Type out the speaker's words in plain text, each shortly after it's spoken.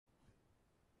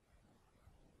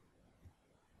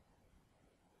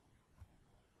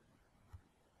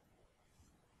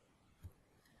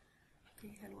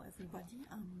Okay, hello everybody,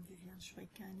 I'm Viviane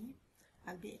Chouwaykanie.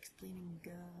 I'll be explaining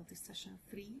the session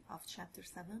 3 of chapter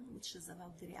 7, which is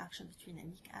about the reaction between a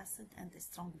weak acid and a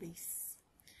strong base.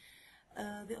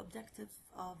 The objective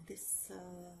of this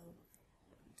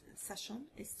session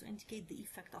is to indicate the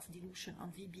effect of dilution on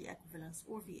VB equivalence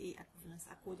or VA equivalence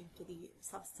according to the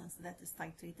substance that is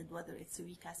titrated, whether it's a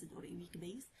weak acid or a weak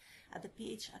base, at the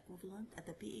pH equivalent, at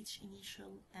the pH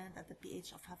initial, and at the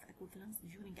pH of half equivalence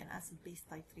during an acid-base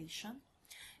titration.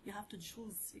 You have to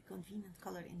choose a convenient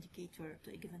color indicator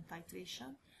to a given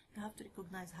titration. You have to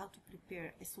recognize how to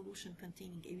prepare a solution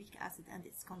containing a weak acid and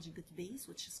its conjugate base,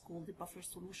 which is called the buffer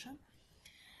solution.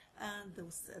 And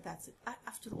that's it.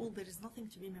 After all, there is nothing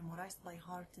to be memorized by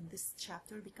heart in this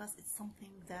chapter because it's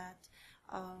something that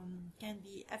can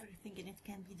be everything, and it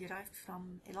can be derived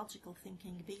from a logical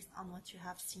thinking based on what you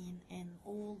have seen in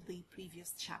all the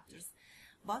previous chapters.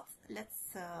 But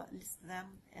let's list them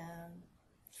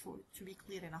to be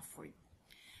clear enough for you.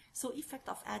 So, effect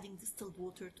of adding distilled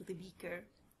water to the beaker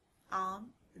on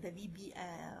the VB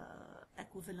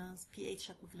equivalence,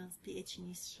 pH equivalence, pH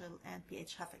initial, and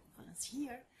pH half equivalence.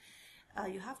 Here,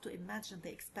 you have to imagine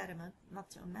the experiment,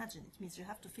 not to imagine, it means you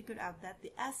have to figure out that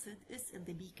the acid is in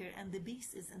the beaker and the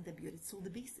base is in the burette. So the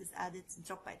base is added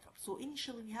drop by drop. So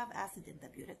initially we have acid in the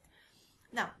burette.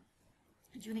 Now,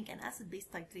 during an acid-base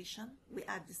titration, we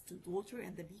add distilled water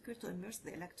in the beaker to immerse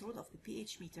the electrode of the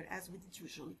pH meter as we did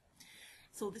usually.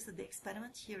 So this is the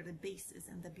experiment. Here the base is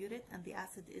in the burette and the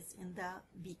acid is in the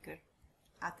beaker.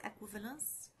 At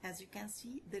equivalence, as you can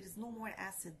see, there is no more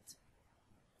acid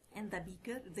in the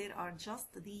beaker. There are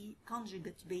just the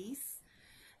conjugate base.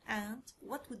 And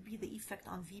what would be the effect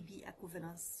on VB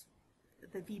equivalence?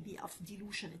 The VB of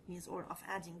dilution, it means, or of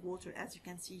adding water, as you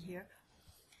can see here.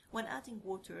 When adding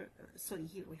water,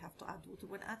 here we have to add water.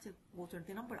 When adding water,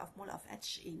 the number of mole of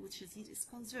HA, which is here, is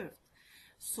conserved.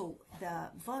 So the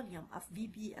volume of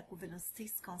VB equivalence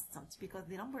stays constant because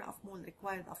the number of mole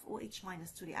required of OH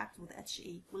minus to react with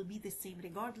HA will be the same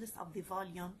regardless of the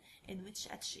volume in which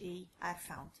HA are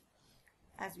found.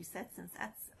 As we said, since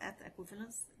at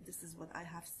equivalence, this is what I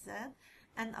have said,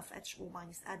 N of HO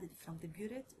minus added from the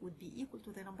burette would be equal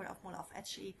to the number of mole of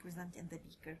HA present in the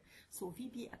beaker. So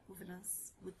VB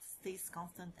equivalence would stays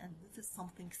constant, and this is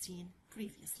something seen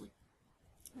previously.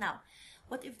 Now,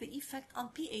 what if the effect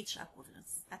on pH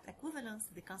equivalence? At equivalence,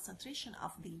 the concentration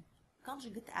of the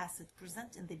conjugate acid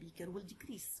present in the beaker will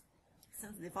decrease,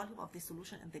 since the volume of the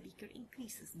solution in the beaker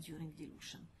increases during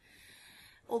dilution.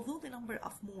 Although the number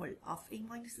of mole of A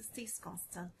minus stays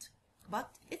constant,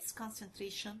 but its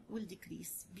concentration will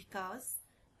decrease because,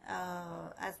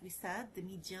 as we said, the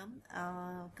medium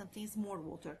contains more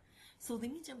water. So the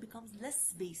medium becomes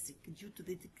less basic due to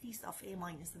the decrease of A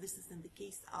minus. This is in the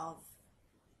case of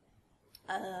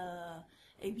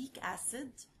a weak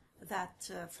acid that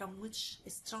from which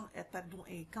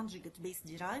a conjugate base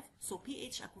derived. So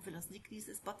pH equivalence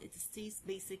decreases, but it stays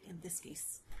basic in this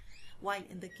case. While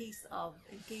in case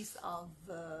of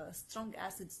strong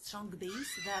acid, strong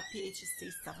base, the pH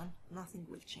stays 7. Nothing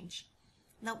will change.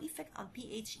 Now, effect on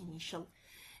pH initial.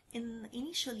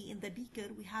 Initially in the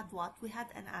beaker we had what? We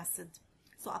had an acid.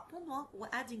 So upon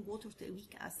adding water to a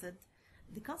weak acid,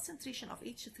 the concentration of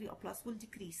H3O plus will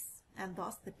decrease, and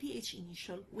thus the pH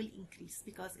initial will increase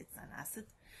because it's an acid.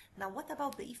 Now, what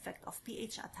about the effect of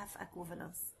pH at half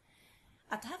equivalence?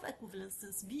 At half equivalence,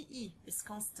 since BE is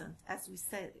constant, as we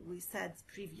said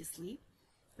previously,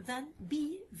 then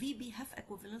VB half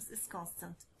equivalence is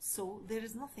constant. So there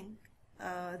is nothing,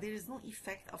 there is no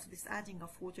effect of this adding of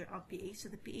water on pH. So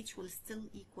the pH will still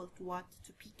equal to what?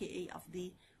 To pKa of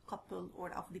the couple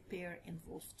or of the pair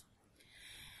involved.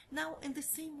 Now, in the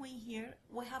same way here,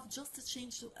 we have just to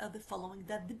change the following,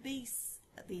 that the base,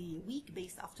 the weak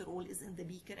base after all, is in the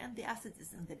beaker and the acid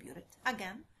is in the burette.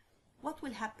 Again, what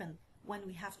will happen when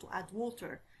we have to add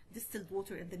water, distilled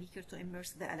water in the beaker to immerse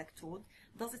the electrode?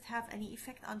 Does it have any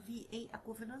effect on VA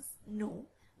equivalence? No.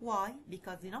 Why?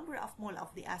 Because the number of mole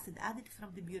of the acid added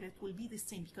from the burette will be the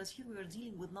same, because here we are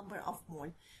dealing with number of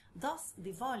mole. Thus,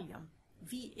 the volume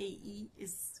VAE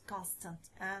is constant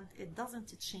and it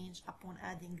doesn't change upon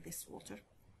adding this water.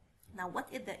 Now, what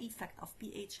is the effect of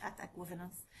pH at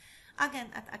equivalence? Again,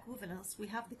 at equivalence, we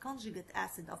have the conjugate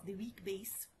acid of the weak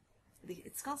base.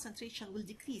 Its concentration will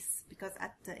decrease because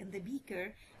in the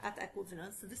beaker at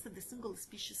equivalence, this is the single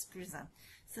species present.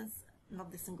 Since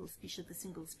not the single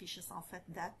species en fait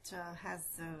that has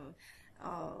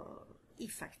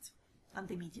effect on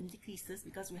the medium decreases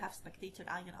because we have spectator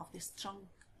ion of the strong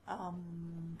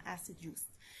acid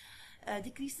used.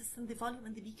 Decreases in the volume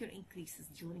in the beaker increases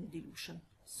during dilution.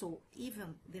 So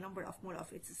even the number of mole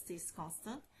of it stays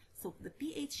constant, So the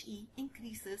pHe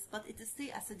increases, but it is still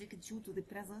acidic due to the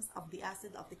presence of the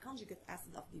acid, of the conjugate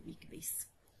acid of the weak base.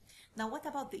 Now, what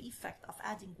about the effect of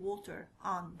adding water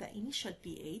on the initial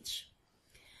pH?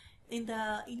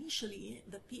 Initially,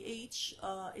 the pH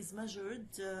is measured.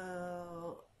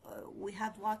 We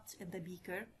had what in the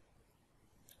beaker?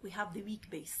 We have the weak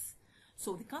base.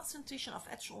 So the concentration of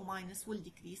HO minus will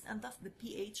decrease, and thus the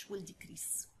pH will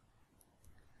decrease.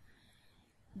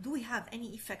 Do we have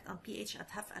any effect on pH at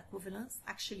half equivalence?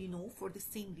 Actually, no, for the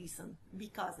same reason.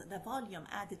 Because the volume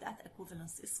added at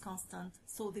equivalence is constant,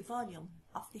 so the volume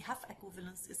of the half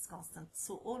equivalence is constant.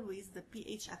 So always the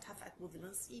pH at half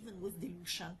equivalence, even with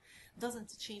dilution,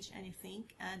 doesn't change anything,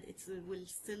 and it will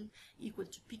still equal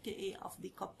to pKa of the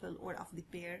couple or of the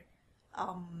pair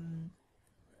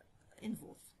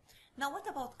involved. Now, what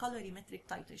about colorimetric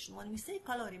titration? When we say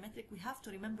colorimetric, we have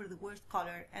to remember the word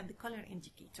color and the color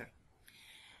indicator.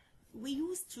 We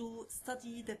used to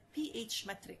study the pH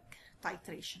metric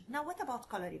titration. Now, what about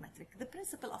colorimetric? The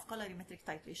principle of colorimetric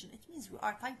titration, it means we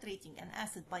are titrating an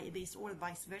acid by a base or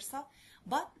vice versa,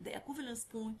 but the equivalence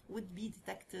point would be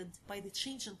detected by the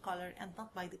change in color and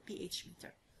not by the pH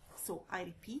meter. So, I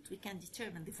repeat, we can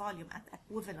determine the volume at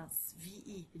equivalence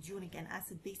VE during an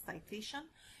acid-base titration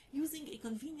using a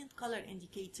convenient color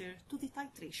indicator to the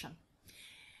titration.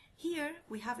 Here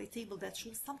we have a table that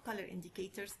shows some color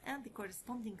indicators and the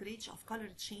corresponding range of color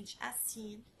change as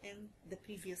seen in the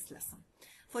previous lesson.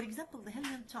 For example, the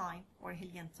heliantine or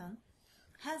heliantin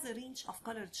has a range of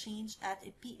color change at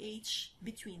a pH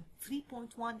between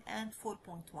 3.1 and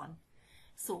 4.1.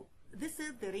 So this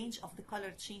is the range of the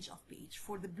color change of pH.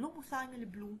 For the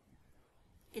blue-methynyl blue,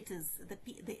 it is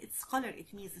its color,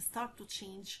 it means it start to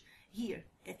change here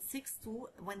at 6 to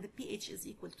when the pH is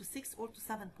equal to 6 or to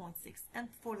 7.6, and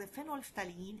for the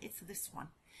phenolphthalein it's this one.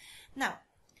 Now,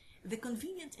 the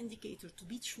convenient indicator to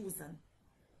be chosen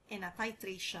in a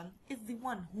titration is the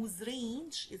one whose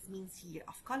range means here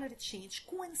of color change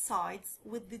coincides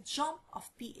with the jump of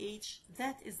pH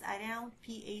that is around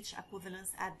pH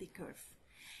equivalence at the curve.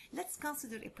 Let's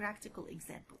consider a practical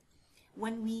example.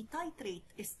 When we titrate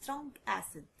a strong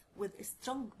acid with a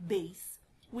strong base,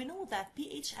 we know that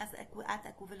pH at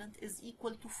equivalent is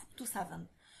equal to 7.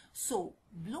 So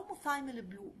bromothymyl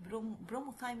blue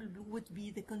would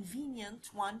be the convenient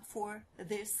one for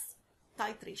this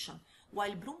titration,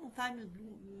 while bromothymyl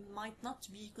blue might not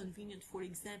be convenient, for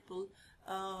example,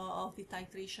 of the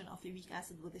titration of a weak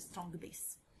acid with a strong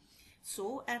base.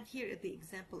 So, and here is the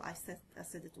example I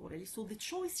said it already. So the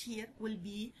choice here will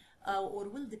be or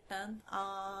will depend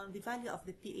on the value of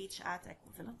the pH at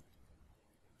equivalent.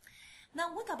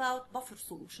 Now, what about buffer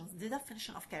solutions, the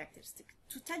definition of characteristic?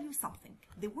 To tell you something,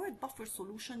 the word buffer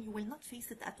solution, you will not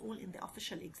face it at all in the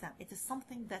official exam. It is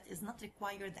something that is not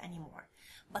required anymore,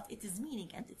 but its meaning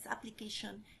and its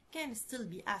application can still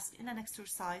be asked in an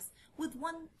exercise with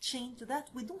one change, that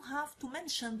we don't have to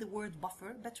mention the word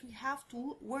buffer, but we have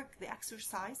to work the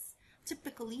exercise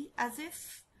typically as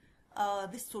if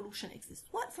this solution exists.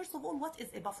 First of all, what is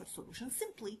a buffer solution?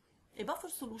 Simply, a buffer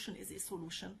solution is a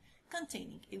solution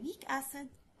containing a weak acid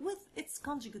with its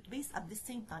conjugate base at the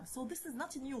same time. So this is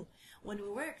not new. When we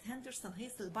worked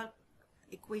Henderson-Hasselbalch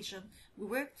equation, we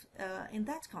worked in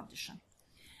that condition.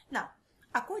 Now,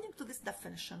 according to this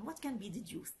definition, what can be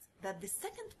deduced? That the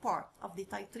second part of the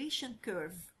titration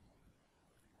curve,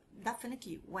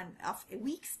 definitely when of a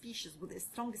weak species with a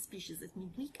strong species, it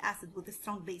means weak acid with a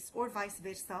strong base or vice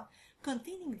versa,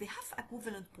 containing the half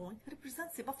equivalent point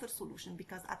represents a buffer solution,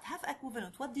 because at half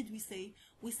equivalent, what did we say?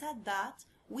 We said that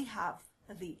we have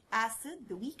the acid,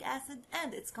 the weak acid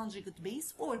and its conjugate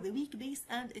base, or the weak base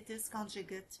and its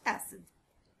conjugate acid.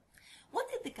 What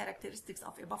are the characteristics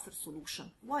of a buffer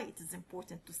solution? Why it is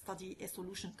important to study a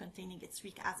solution containing its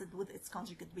weak acid with its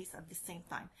conjugate base at the same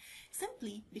time?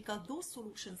 Simply because those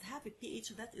solutions have a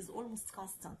pH that is almost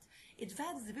constant. It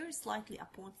varies very slightly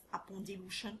upon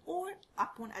dilution or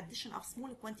upon addition of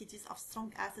small quantities of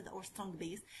strong acid or strong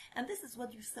base. And this is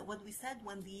what we said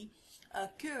when the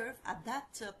curve at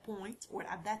that point or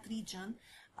at that region,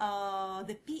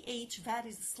 the pH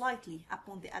varies slightly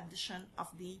upon the addition of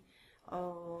the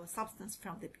substance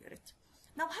from the purate.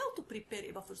 Now, how to prepare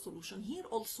a buffer solution? Here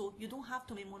also, you don't have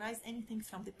to memorize anything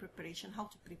from the preparation, how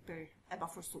to prepare a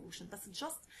buffer solution. But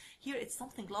just here, it's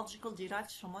something logical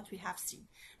derived from what we have seen.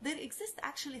 There exist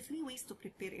actually 3 ways to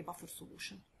prepare a buffer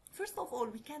solution. First of all,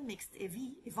 we can mix a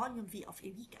volume V of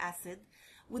a weak acid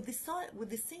with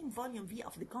the same volume V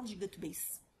of the conjugate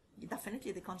base.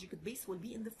 Definitely the conjugate base will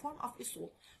be in the form of a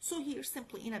salt. So here,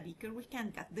 simply in a beaker, we can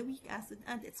get the weak acid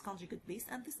and its conjugate base,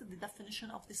 and this is the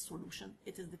definition of this solution.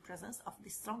 It is the presence of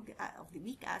the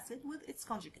weak acid with its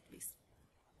conjugate base.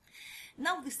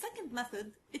 Now the second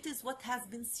method, it is what have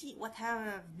been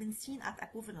seen at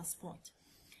equivalence point.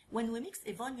 When we mix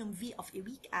a volume V of a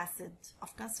weak acid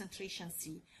of concentration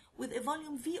C with a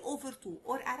volume V over 2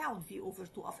 or around V over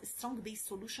 2 of a strong base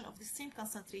solution of the same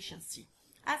concentration C.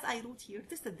 As I wrote here,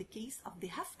 this is the case of the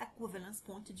half equivalence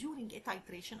point during a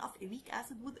titration of a weak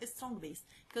acid with a strong base.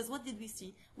 Because what did we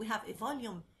see? We have a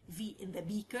volume V in the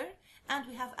beaker and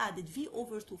we have added V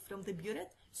over 2 from the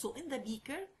burette. So in the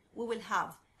beaker, we will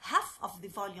have half of the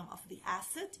volume of the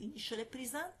acid initially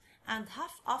present and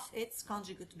half of its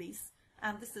conjugate base.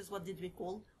 And this is what did we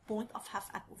call point of half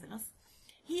equivalence.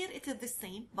 Here it is the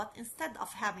same, but instead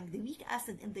of having the weak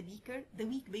acid in the beaker, the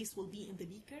weak base will be in the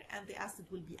beaker and the acid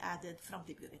will be added from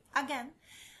the burette. Again,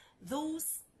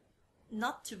 those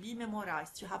not to be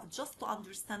memorized, you have just to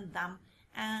understand them,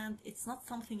 and it's not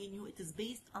something new, it is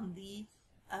based on the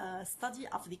study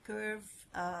of the curve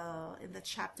in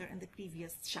the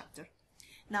previous chapter.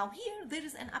 Now here there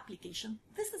is an application.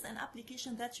 This is an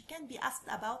application that you can be asked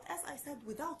about, as I said,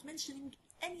 without mentioning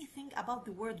anything about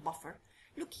the word buffer.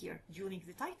 Look here, during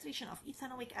the titration of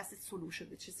ethanoic acid solution,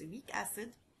 which is a weak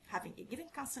acid having a given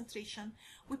concentration,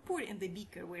 we pour in the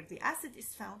beaker where the acid is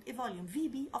found a volume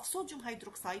Vb of sodium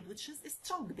hydroxide, which is a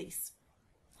strong base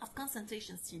of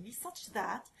concentration Cb, such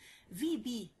that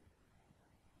Vb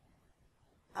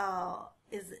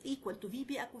is equal to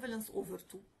Vb equivalence over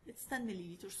 2. It's 10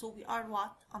 milliliters, so we are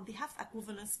what? On the half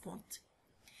equivalence point.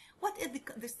 What is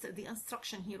the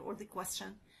instruction here, or the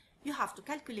question? You have to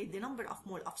calculate the number of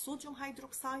mole of sodium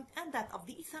hydroxide and that of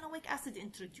the ethanoic acid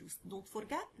introduced. Don't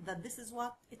forget that this is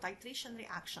what? A titration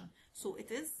reaction. So it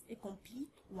is a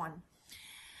complete one.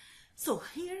 So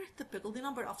here, typical, the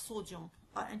number of sodium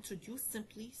introduced,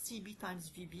 simply Cb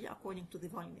times Vb according to the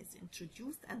volume is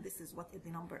introduced, and this is what is the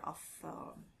number of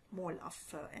mole of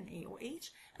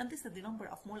NaOH, and this is the number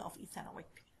of mole of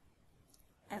ethanoic.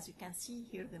 As you can see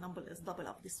here, the number is double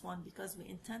of this one because we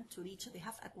intend to reach the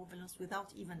half equivalence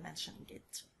without even mentioning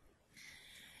it.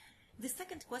 The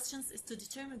second question is to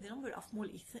determine the number of mole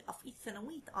of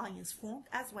ethanoate ions formed,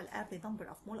 as well as the number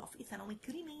of mole of ethanoic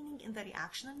remaining in the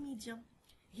reactional medium.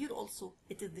 Here also,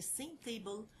 it is the same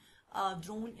table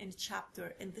drawn in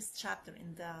this chapter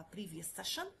in the previous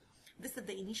session. This is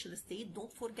the initial state.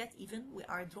 Don't forget, even we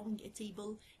are drawing a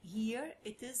table here.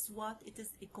 It is what? It is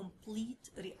a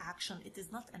complete reaction. It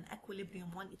is not an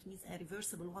equilibrium one. It means a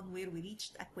reversible one where we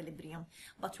reached equilibrium.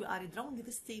 But we are drawing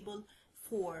this table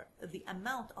for the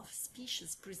amount of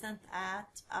species present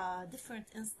at a different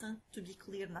instant, to be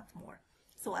clear, not more.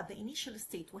 So at the initial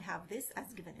state, we have this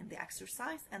as given in the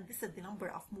exercise, and this is the number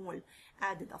of mole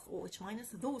added of OH minus.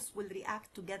 Those will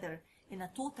react together in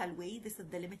a total way. This is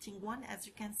the limiting one, as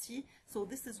you can see. So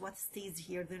this is what stays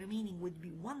here. The remaining would be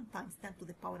 1 times 10 to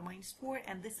the power minus 4,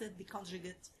 and this is the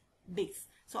conjugate base.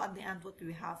 So at the end, what do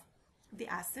we have? The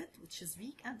acid, which is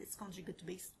weak, and its conjugate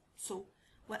base. So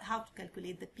how to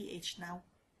calculate the pH now?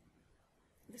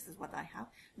 This is what I have.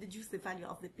 Deduce the value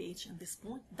of the pH in this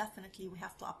point. Definitely we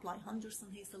have to apply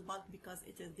Henderson-Hasselbalch because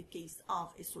it is the case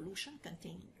of a solution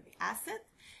containing the acid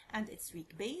and its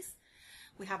weak base.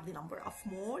 We have the number of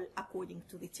mole according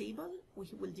to the table. We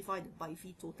will divide it by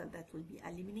V total, that will be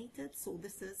eliminated. So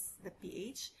this is the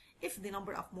pH. If the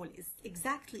number of mole is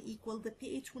exactly equal, the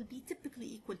pH will be typically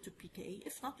equal to pKa.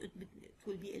 If not, it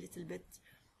will be a little bit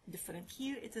different.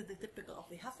 Here it is the typical of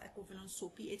the half equivalence, so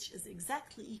pH is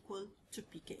exactly equal to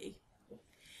pKa.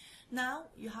 Now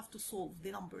you have to solve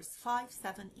the numbers 5,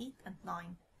 7, 8, and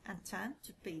 9, and 10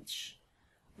 to page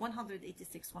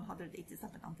 186,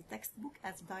 187 on the textbook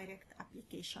as direct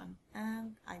application.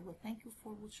 And I will thank you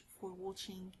for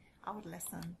watching. Our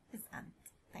lesson is end.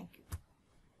 Thank you.